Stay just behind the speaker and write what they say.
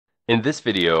In this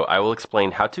video, I will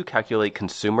explain how to calculate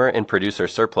consumer and producer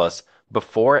surplus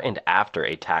before and after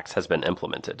a tax has been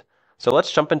implemented. So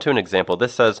let's jump into an example.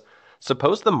 This says,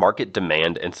 suppose the market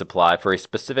demand and supply for a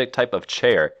specific type of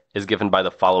chair is given by the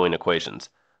following equations.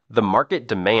 The market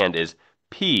demand is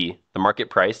P, the market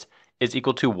price, is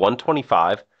equal to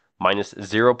 125 minus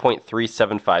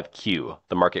 0.375 Q,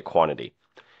 the market quantity.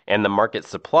 And the market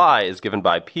supply is given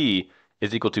by P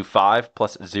is equal to 5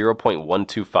 plus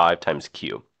 0.125 times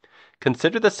Q.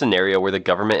 Consider the scenario where the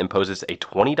government imposes a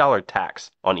 $20 tax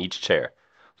on each chair.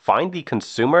 Find the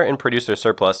consumer and producer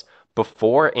surplus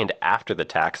before and after the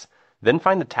tax, then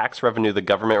find the tax revenue the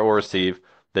government will receive,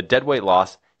 the deadweight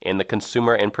loss, and the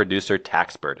consumer and producer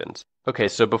tax burdens. Okay,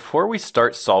 so before we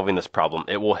start solving this problem,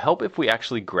 it will help if we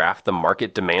actually graph the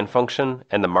market demand function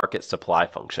and the market supply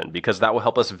function, because that will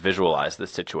help us visualize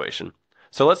this situation.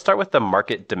 So let's start with the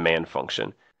market demand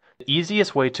function. The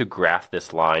easiest way to graph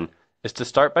this line is to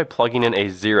start by plugging in a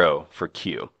 0 for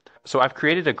Q. So I've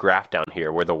created a graph down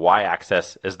here where the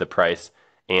y-axis is the price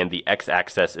and the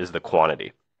x-axis is the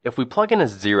quantity. If we plug in a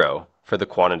 0 for the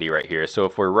quantity right here, so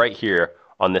if we're right here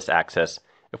on this axis,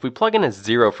 if we plug in a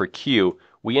 0 for Q,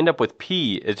 we end up with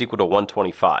P is equal to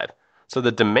 125. So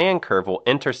the demand curve will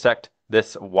intersect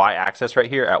this y-axis right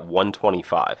here at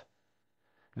 125.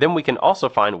 Then we can also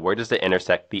find where does it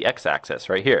intersect the x-axis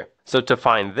right here. So to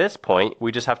find this point,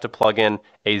 we just have to plug in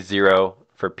a 0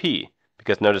 for P,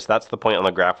 because notice that's the point on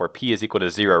the graph where P is equal to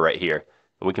 0 right here,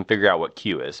 and we can figure out what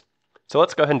Q is. So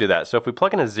let's go ahead and do that. So if we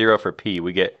plug in a 0 for P,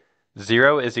 we get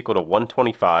 0 is equal to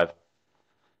 125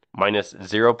 minus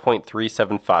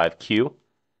 0.375 Q.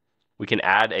 We can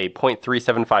add a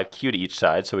 0.375 Q to each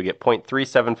side, so we get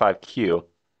 0.375 Q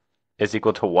is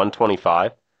equal to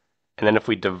 125. And then if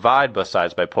we divide both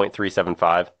sides by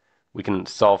 0.375, we can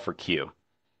solve for Q.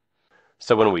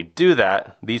 So when we do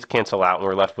that, these cancel out and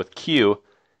we're left with Q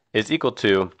is equal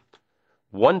to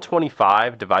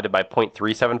 125 divided by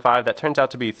 0.375. That turns out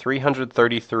to be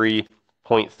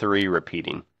 333.3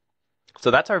 repeating. So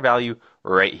that's our value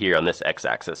right here on this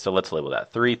x-axis. So let's label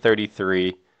that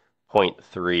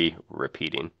 333.3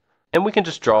 repeating. And we can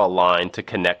just draw a line to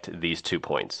connect these 2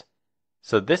 points.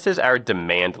 So this is our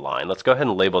demand line. Let's go ahead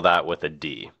and label that with a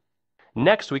D.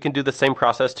 Next, we can do the same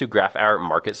process to graph our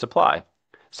market supply.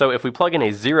 So if we plug in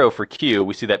a 0 for Q,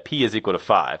 we see that P is equal to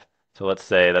 5. So let's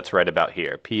say that's right about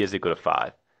here. P is equal to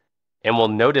 5. And we'll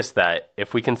notice that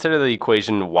if we consider the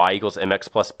equation y equals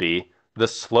mx plus b, the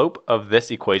slope of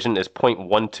this equation is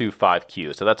 0.125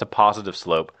 Q. So that's a positive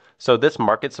slope. So this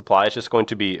market supply is just going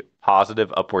to be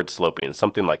positive upward sloping,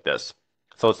 something like this.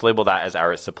 So let's label that as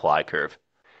our supply curve.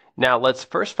 Now let's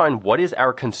first find what is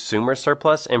our consumer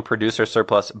surplus and producer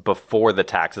surplus before the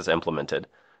tax is implemented.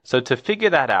 So to figure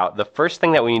that out, the first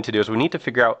thing that we need to do is we need to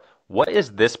figure out what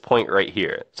is this point right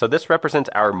here. So this represents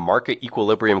our market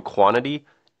equilibrium quantity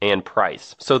and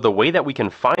price. So the way that we can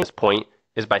find this point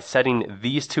is by setting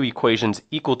these two equations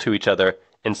equal to each other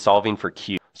and solving for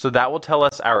Q. So that will tell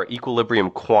us our equilibrium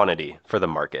quantity for the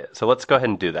market. So let's go ahead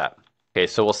and do that. Okay,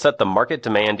 so we'll set the market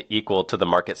demand equal to the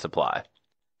market supply.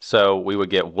 So we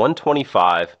would get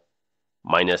 125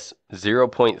 minus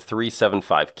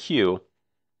 0.375 Q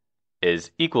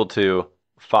is equal to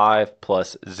 5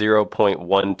 plus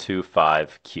 0.125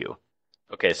 Q.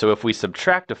 Okay, so if we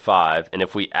subtract a 5 and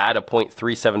if we add a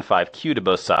 0.375 Q to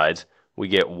both sides, we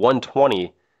get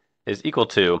 120 is equal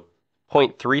to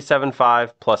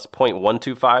 0.375 plus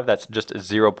 0.125, that's just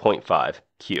 0.5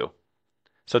 Q.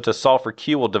 So to solve for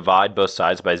Q, we'll divide both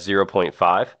sides by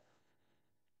 0.5.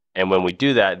 And when we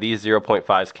do that, these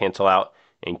 0.5s cancel out,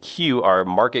 and Q, our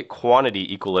market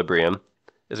quantity equilibrium,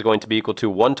 is going to be equal to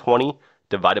 120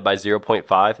 divided by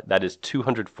 0.5, that is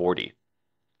 240.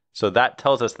 So that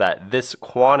tells us that this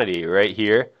quantity right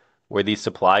here, where the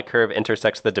supply curve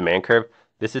intersects the demand curve,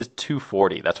 this is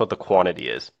 240. That's what the quantity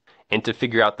is. And to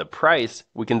figure out the price,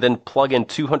 we can then plug in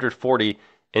 240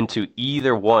 into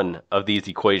either one of these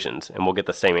equations, and we'll get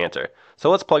the same answer. So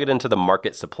let's plug it into the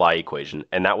market supply equation,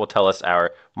 and that will tell us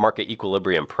our market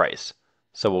equilibrium price.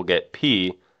 So we'll get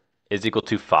P is equal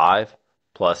to 5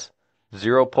 plus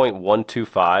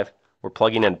 0.125. We're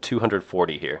plugging in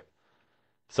 240 here.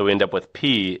 So we end up with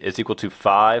P is equal to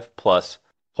 5 plus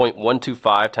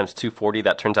 0.125 times 240.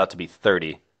 That turns out to be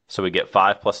 30. So we get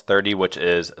 5 plus 30, which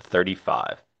is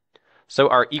 35. So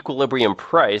our equilibrium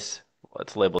price,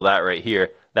 let's label that right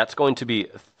here, that's going to be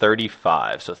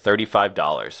 35, so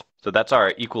 $35. So that's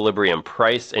our equilibrium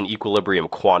price and equilibrium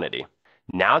quantity.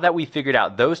 Now that we figured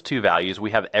out those two values,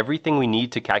 we have everything we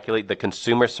need to calculate the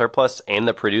consumer surplus and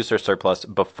the producer surplus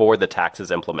before the tax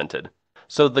is implemented.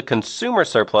 So the consumer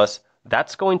surplus,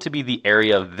 that's going to be the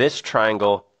area of this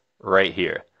triangle right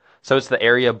here. So it's the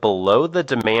area below the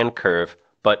demand curve,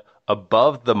 but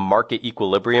above the market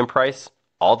equilibrium price,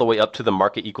 all the way up to the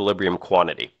market equilibrium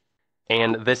quantity.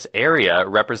 And this area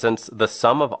represents the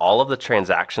sum of all of the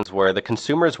transactions where the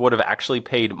consumers would have actually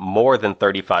paid more than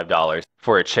 $35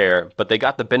 for a chair, but they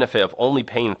got the benefit of only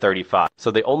paying $35. So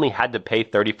they only had to pay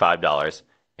 $35,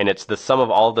 and it's the sum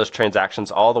of all of those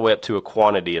transactions all the way up to a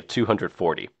quantity of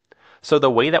 240. So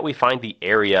the way that we find the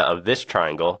area of this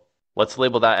triangle, let's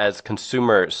label that as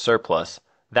consumer surplus.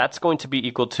 That's going to be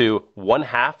equal to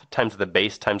 1/2 times the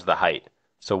base times the height.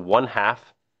 So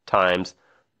 1/2 times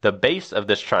the base of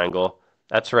this triangle,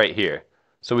 that's right here.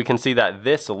 So we can see that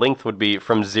this length would be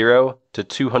from 0 to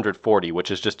 240,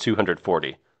 which is just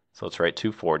 240. So let's write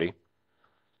 240.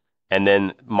 And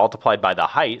then multiplied by the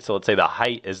height, so let's say the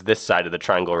height is this side of the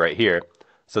triangle right here.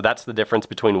 So that's the difference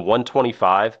between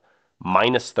 125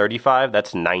 minus 35,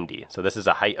 that's 90. So this is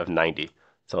a height of 90.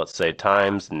 So let's say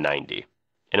times 90.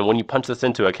 And when you punch this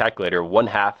into a calculator,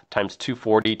 1/2 times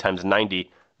 240 times 90,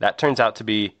 that turns out to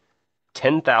be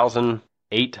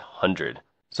 10,800.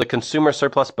 So the consumer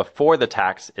surplus before the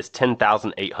tax is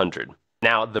 10,800.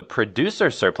 Now the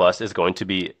producer surplus is going to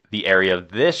be the area of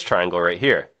this triangle right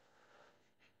here.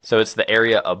 So it's the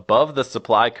area above the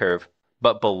supply curve,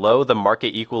 but below the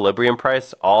market equilibrium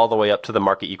price all the way up to the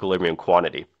market equilibrium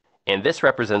quantity. And this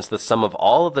represents the sum of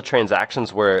all of the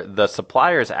transactions where the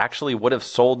suppliers actually would have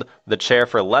sold the chair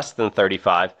for less than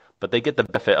 35, but they get the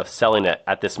benefit of selling it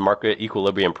at this market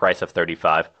equilibrium price of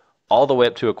 35, all the way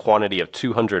up to a quantity of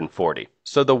 240.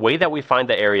 So the way that we find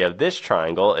the area of this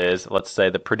triangle is, let's say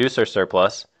the producer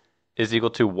surplus is equal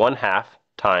to 1/2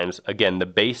 times, again, the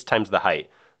base times the height.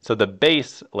 So the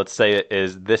base, let's say,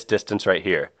 is this distance right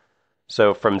here.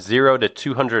 So from 0 to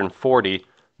 240,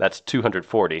 that's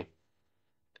 240.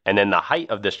 And then the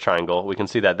height of this triangle, we can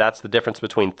see that that's the difference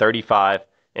between 35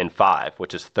 and 5,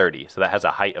 which is 30. So that has a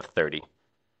height of 30.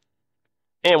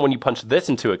 And when you punch this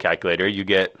into a calculator, you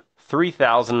get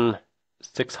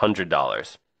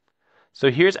 $3,600. So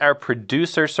here's our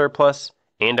producer surplus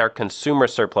and our consumer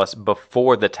surplus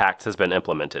before the tax has been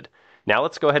implemented. Now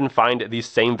let's go ahead and find these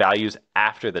same values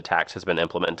after the tax has been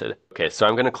implemented. Okay, so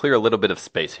I'm going to clear a little bit of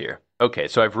space here. Okay,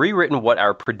 so I've rewritten what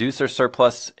our producer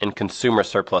surplus and consumer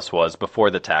surplus was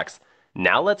before the tax.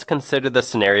 Now let's consider the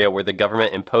scenario where the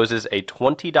government imposes a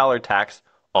 $20 tax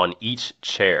on each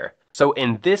chair. So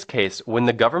in this case, when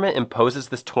the government imposes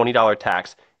this $20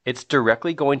 tax, it's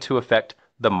directly going to affect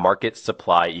the market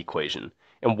supply equation.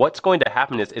 And what's going to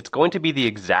happen is it's going to be the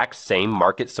exact same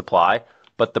market supply,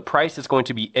 but the price is going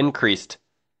to be increased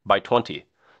by 20.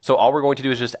 So all we're going to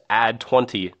do is just add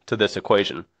 20 to this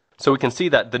equation. So we can see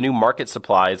that the new market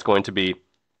supply is going to be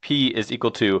P is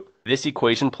equal to this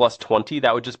equation plus 20.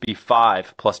 That would just be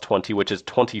 5 plus 20, which is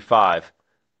 25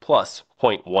 plus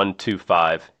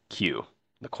 0.125 Q,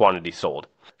 the quantity sold.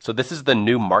 So this is the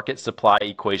new market supply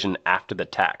equation after the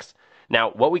tax. Now,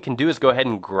 what we can do is go ahead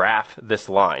and graph this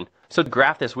line. So to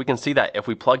graph this, we can see that if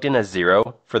we plugged in a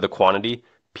 0 for the quantity,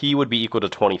 P would be equal to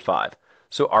 25.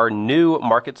 So our new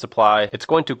market supply, it's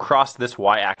going to cross this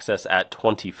y-axis at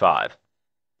 25.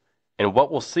 And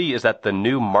what we'll see is that the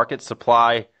new market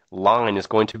supply line is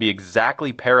going to be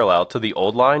exactly parallel to the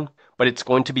old line, but it's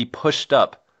going to be pushed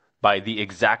up by the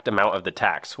exact amount of the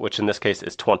tax, which in this case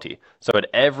is 20. So at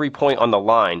every point on the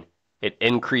line, it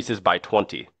increases by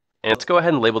 20. And let's go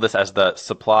ahead and label this as the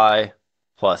supply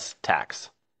plus tax.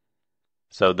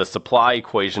 So the supply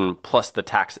equation plus the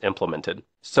tax implemented.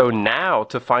 So now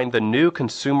to find the new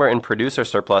consumer and producer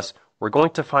surplus, we're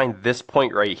going to find this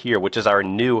point right here, which is our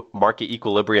new market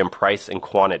equilibrium price and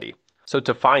quantity. So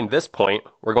to find this point,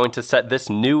 we're going to set this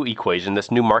new equation,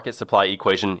 this new market supply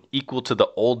equation, equal to the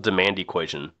old demand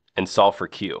equation and solve for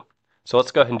Q. So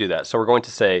let's go ahead and do that. So we're going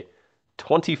to say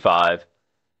 25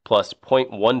 plus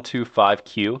 0.125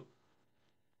 Q,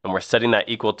 and we're setting that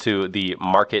equal to the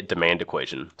market demand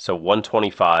equation. So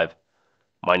 125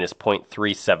 minus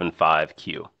 0.375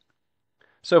 Q.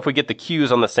 So if we get the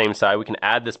Q's on the same side, we can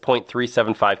add this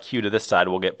 0.375 Q to this side.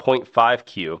 We'll get 0.5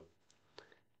 Q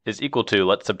is equal to,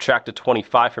 let's subtract a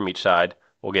 25 from each side,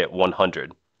 we'll get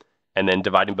 100. And then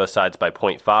dividing both sides by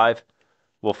 0.5,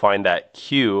 we'll find that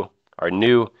Q, our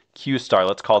new Q star,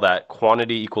 let's call that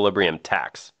quantity equilibrium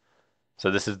tax.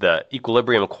 So this is the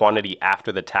equilibrium quantity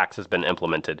after the tax has been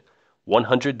implemented.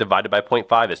 100 divided by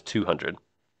 0.5 is 200.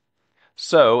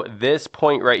 So this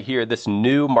point right here, this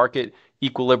new market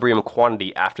equilibrium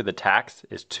quantity after the tax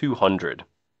is 200.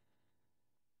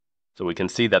 So we can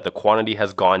see that the quantity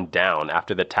has gone down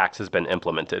after the tax has been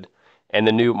implemented. And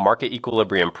the new market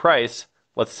equilibrium price,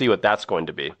 let's see what that's going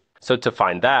to be. So to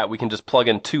find that, we can just plug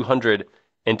in 200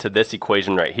 into this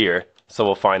equation right here. So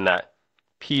we'll find that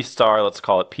P star, let's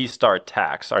call it P star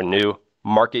tax, our new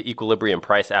market equilibrium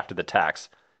price after the tax,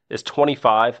 is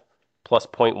 25 plus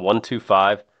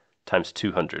 0.125 times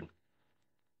 200.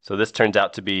 So this turns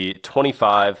out to be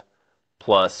 25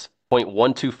 plus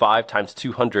 0.125 times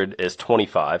 200 is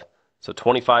 25. So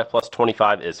 25 plus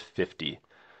 25 is 50.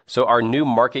 So our new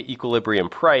market equilibrium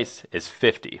price is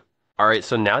 50. All right,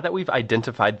 so now that we've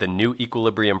identified the new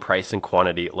equilibrium price and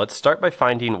quantity, let's start by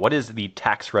finding what is the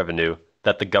tax revenue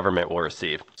that the government will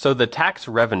receive. So the tax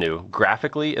revenue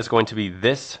graphically is going to be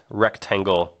this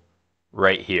rectangle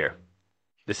right here.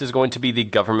 This is going to be the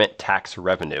government tax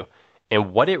revenue.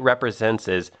 And what it represents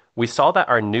is, we saw that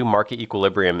our new market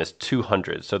equilibrium is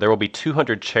 200. So there will be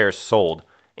 200 chairs sold.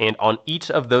 And on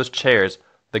each of those chairs,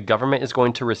 the government is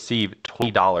going to receive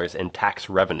 $20 in tax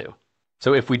revenue.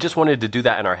 So if we just wanted to do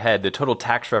that in our head, the total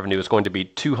tax revenue is going to be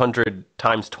 200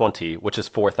 times 20, which is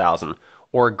 4,000.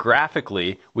 Or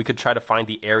graphically, we could try to find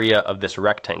the area of this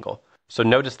rectangle. So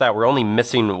notice that we're only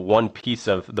missing one piece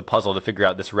of the puzzle to figure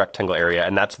out this rectangle area,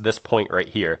 and that's this point right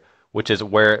here, which is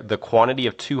where the quantity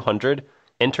of 200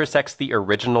 intersects the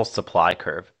original supply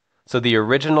curve. So the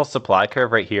original supply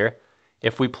curve right here,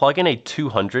 if we plug in a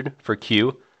 200 for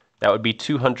Q, that would be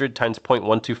 200 times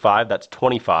 0.125, that's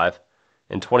 25,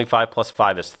 and 25 plus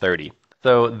 5 is 30.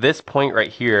 So this point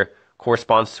right here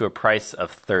corresponds to a price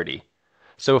of 30.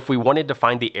 So if we wanted to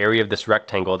find the area of this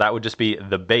rectangle, that would just be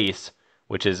the base,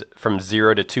 which is from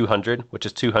 0 to 200, which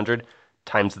is 200,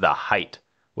 times the height,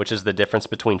 which is the difference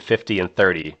between 50 and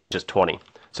 30, which is 20.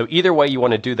 So either way you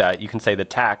want to do that, you can say the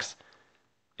tax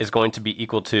is going to be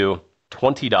equal to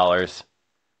 $20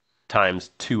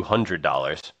 times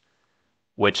 $200,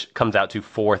 which comes out to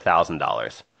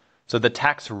 $4,000. So the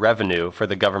tax revenue for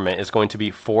the government is going to be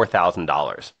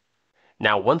 $4,000.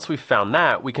 Now, once we've found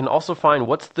that, we can also find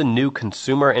what's the new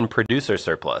consumer and producer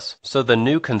surplus. So the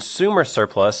new consumer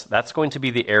surplus, that's going to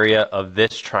be the area of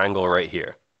this triangle right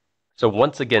here. So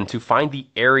once again, to find the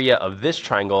area of this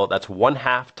triangle, that's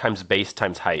 1/2 times base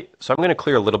times height. So I'm going to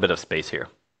clear a little bit of space here.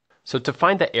 So to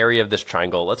find the area of this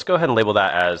triangle, let's go ahead and label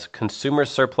that as consumer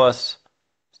surplus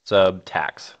sub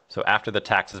tax. So after the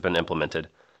tax has been implemented,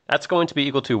 that's going to be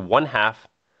equal to 1/2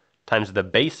 times the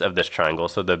base of this triangle.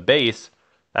 So the base,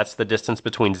 that's the distance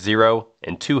between 0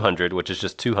 and 200, which is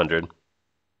just 200,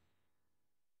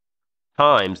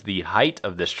 times the height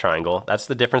of this triangle. That's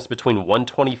the difference between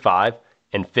 125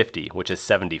 and 50, which is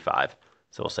 75.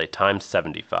 So we'll say times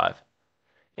 75.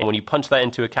 And when you punch that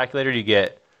into a calculator, you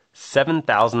get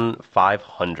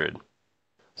 7,500.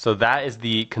 So that is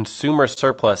the consumer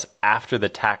surplus after the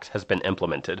tax has been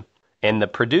implemented. And the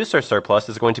producer surplus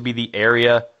is going to be the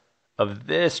area of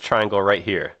this triangle right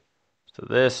here. So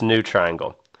this new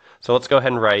triangle. So let's go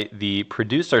ahead and write the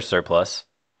producer surplus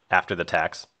after the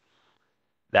tax.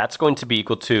 That's going to be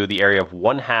equal to the area of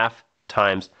 1/2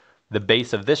 times the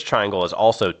base of this triangle is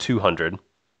also 200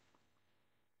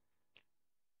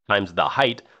 times the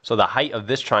height. So the height of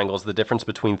this triangle is the difference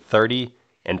between 30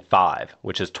 and 5,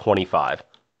 which is 25.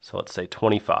 So let's say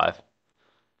 25.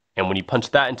 And when you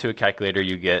punch that into a calculator,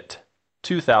 you get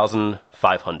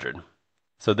 2,500.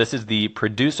 So this is the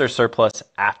producer surplus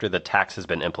after the tax has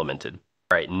been implemented.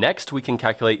 All right, next we can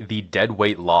calculate the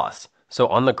deadweight loss. So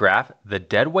on the graph, the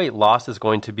deadweight loss is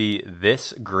going to be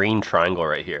this green triangle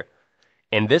right here.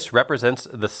 And this represents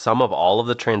the sum of all of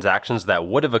the transactions that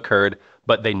would have occurred,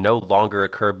 but they no longer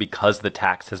occur because the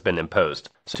tax has been imposed.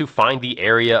 So to find the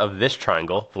area of this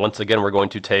triangle, once again, we're going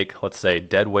to take, let's say,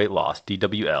 deadweight loss,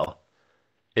 DWL,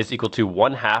 is equal to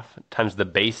 1/2 times the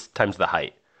base times the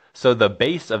height. So the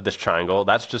base of this triangle,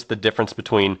 that's just the difference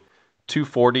between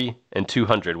 240 and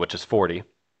 200, which is 40.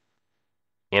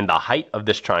 And the height of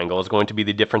this triangle is going to be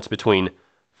the difference between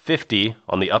 50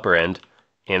 on the upper end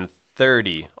and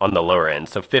 30 on the lower end.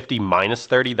 So 50 minus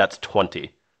 30, that's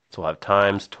 20. So we'll have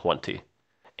times 20.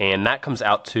 And that comes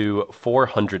out to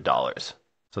 $400.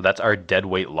 So that's our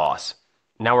deadweight loss.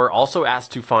 Now we're also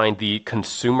asked to find the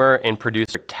consumer and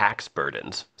producer tax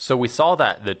burdens. So we saw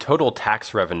that the total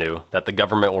tax revenue that the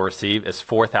government will receive is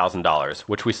 $4,000,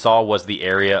 which we saw was the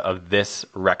area of this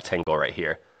rectangle right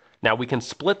here. Now we can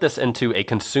split this into a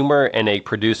consumer and a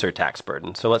producer tax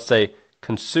burden. So let's say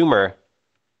consumer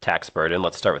tax burden,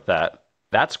 let's start with that.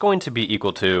 That's going to be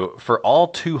equal to, for all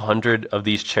 200 of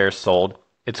these chairs sold,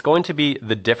 it's going to be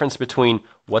the difference between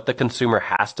what the consumer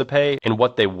has to pay and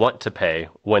what they want to pay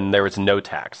when there is no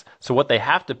tax. So what they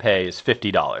have to pay is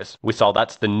 $50. We saw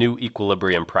that's the new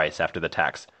equilibrium price after the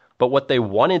tax. But what they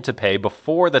wanted to pay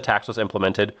before the tax was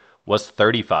implemented was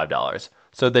 $35.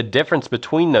 So the difference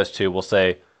between those two, we'll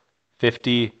say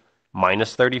 50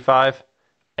 minus 35,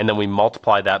 and then we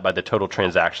multiply that by the total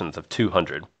transactions of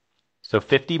 200. So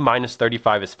 50 minus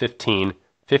 35 is 15,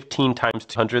 15 times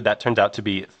 200, that turns out to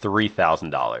be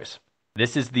 $3,000.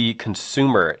 This is the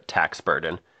consumer tax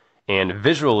burden. And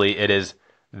visually, it is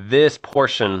this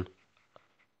portion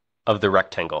of the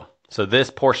rectangle. So this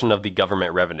portion of the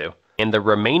government revenue. And the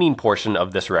remaining portion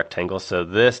of this rectangle, so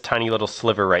this tiny little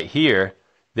sliver right here,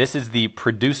 this is the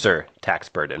producer tax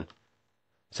burden.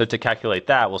 So to calculate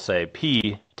that, we'll say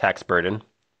P tax burden.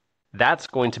 That's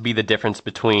going to be the difference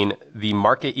between the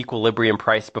market equilibrium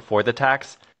price before the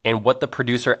tax and what the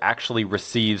producer actually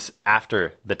receives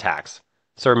after the tax.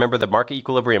 So remember, the market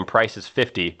equilibrium price is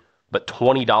 50, but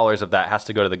 $20 of that has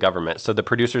to go to the government. So the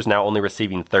producer is now only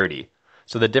receiving 30.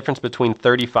 So the difference between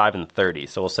 35 and 30.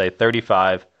 So we'll say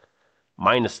 35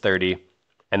 minus 30,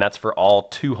 and that's for all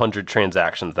 200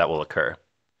 transactions that will occur.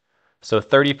 So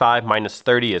 35 minus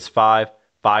 30 is 5.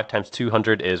 5 times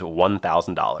 200 is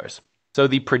 $1,000. So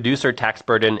the producer tax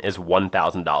burden is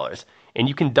 $1,000. And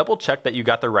you can double check that you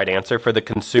got the right answer for the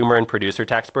consumer and producer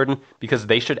tax burden because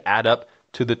they should add up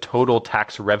to the total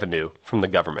tax revenue from the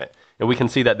government. And we can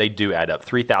see that they do add up.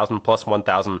 3,000 plus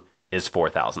 1,000 is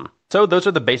 4,000. So those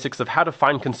are the basics of how to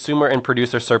find consumer and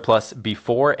producer surplus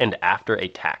before and after a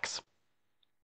tax.